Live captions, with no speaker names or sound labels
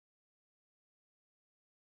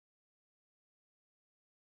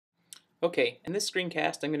Okay, in this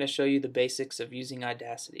screencast I'm going to show you the basics of using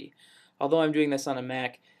Audacity. Although I'm doing this on a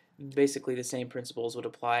Mac, basically the same principles would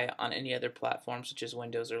apply on any other platform such as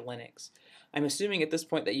Windows or Linux. I'm assuming at this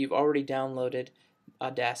point that you've already downloaded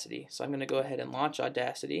Audacity, so I'm going to go ahead and launch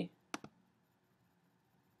Audacity.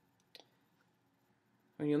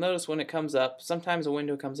 And you'll notice when it comes up, sometimes a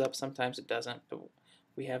window comes up, sometimes it doesn't, but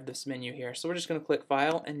we have this menu here. So we're just going to click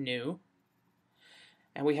File and New,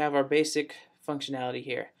 and we have our basic functionality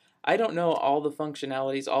here. I don't know all the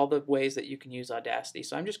functionalities, all the ways that you can use Audacity,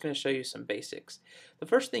 so I'm just going to show you some basics. The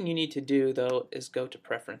first thing you need to do, though, is go to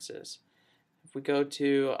Preferences. If we go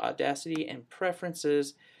to Audacity and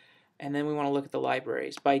Preferences, and then we want to look at the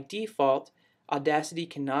libraries. By default, Audacity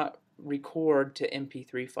cannot record to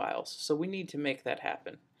MP3 files, so we need to make that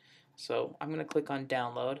happen. So I'm going to click on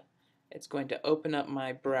Download. It's going to open up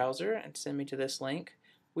my browser and send me to this link.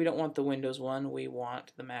 We don't want the Windows one, we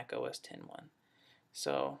want the Mac OS X one.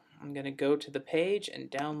 So I'm going to go to the page and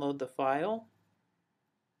download the file.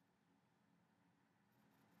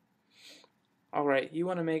 Alright, you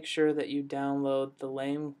want to make sure that you download the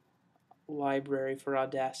lame library for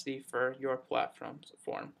Audacity for your platform.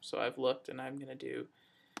 So I've looked and I'm going to do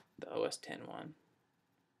the OS X one.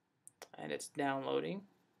 And it's downloading.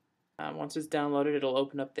 Once it's downloaded, it'll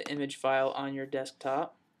open up the image file on your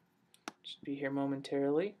desktop. Should be here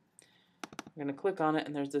momentarily. I'm going to click on it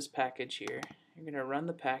and there's this package here. You're going to run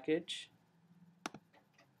the package.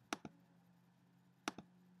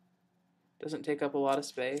 Doesn't take up a lot of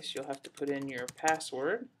space. You'll have to put in your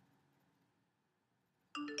password.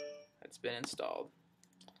 It's been installed.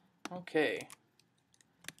 Okay,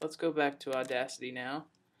 let's go back to Audacity now.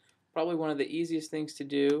 Probably one of the easiest things to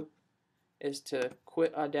do is to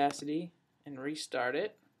quit Audacity and restart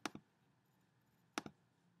it.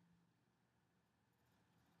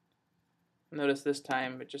 Notice this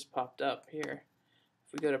time it just popped up here.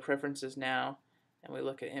 If we go to Preferences now and we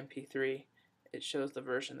look at MP3, it shows the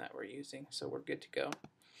version that we're using, so we're good to go.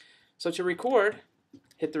 So to record,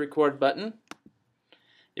 hit the record button.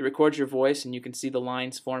 It records your voice and you can see the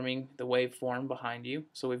lines forming the waveform behind you.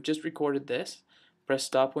 So we've just recorded this. Press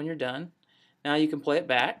stop when you're done. Now you can play it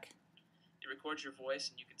back. It records your voice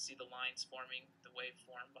and you can see the lines forming the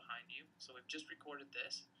waveform behind you. So we've just recorded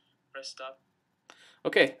this. Press stop.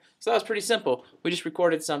 Okay, so that was pretty simple. We just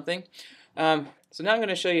recorded something. So now I'm going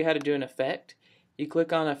to show you how to do an effect. You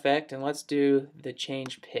click on Effect and let's do the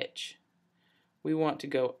change pitch. We want to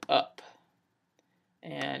go up.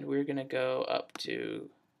 And we're going to go up to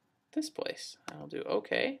this place. I'll do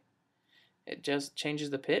OK. It just changes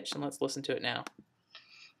the pitch, and let's listen to it now.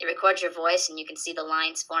 It records your voice and you can see the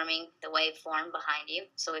lines forming the waveform behind you.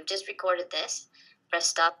 So we've just recorded this. Press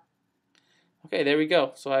stop. Okay, there we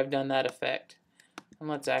go. So I've done that effect. And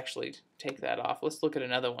let's actually take that off. Let's look at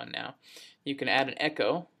another one now. You can add an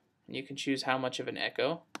echo, and you can choose how much of an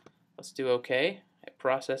echo. Let's do OK. It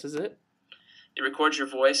processes it. It records your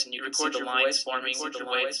voice, and you can see the lines forming the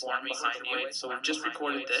waveform behind you. So we've just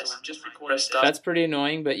recorded this. Press stop. That's pretty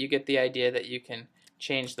annoying, but you get the idea that you can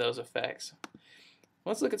change those effects.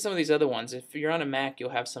 Let's look at some of these other ones. If you're on a Mac, you'll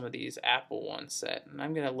have some of these Apple ones set. And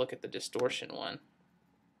I'm going to look at the distortion one.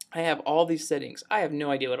 I have all these settings. I have no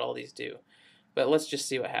idea what all these do. But let's just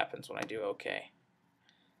see what happens when I do OK.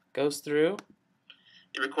 Goes through.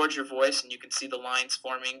 It records your voice and you can see the lines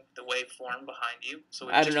forming the waveform behind you. So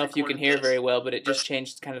I don't know if you can hear very well, but it just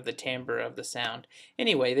changed kind of the timbre of the sound.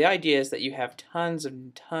 Anyway, the idea is that you have tons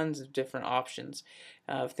and tons of different options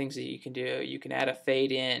of things that you can do. You can add a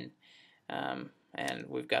fade in, and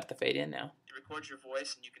we've got the fade in now. It records your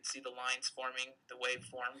voice and you can see the lines forming the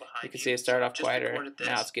waveform behind you. You can see it started off quieter,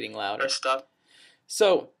 now it's getting louder. Press stop.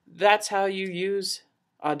 So that's how you use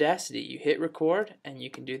Audacity. You hit record and you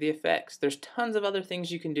can do the effects. There's tons of other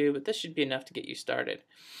things you can do, but this should be enough to get you started.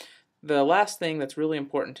 The last thing that's really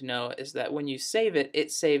important to know is that when you save it, it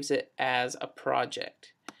saves it as a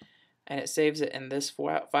project. And it saves it in this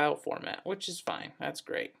file format, which is fine. That's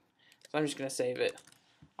great. So I'm just going to save it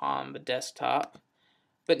on the desktop.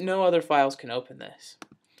 But no other files can open this.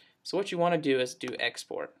 So what you want to do is do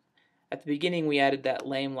export. At the beginning we added that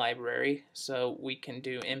lame library so we can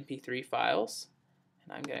do MP3 files.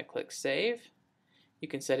 And I'm going to click Save. You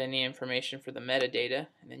can set any information for the metadata,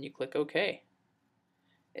 and then you click OK.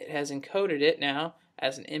 It has encoded it now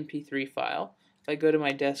as an MP3 file. If I go to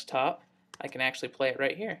my desktop, I can actually play it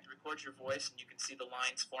right here. It records your voice, and you can see the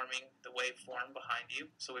lines forming the waveform behind you.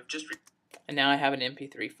 So we've just and now I have an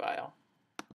MP3 file.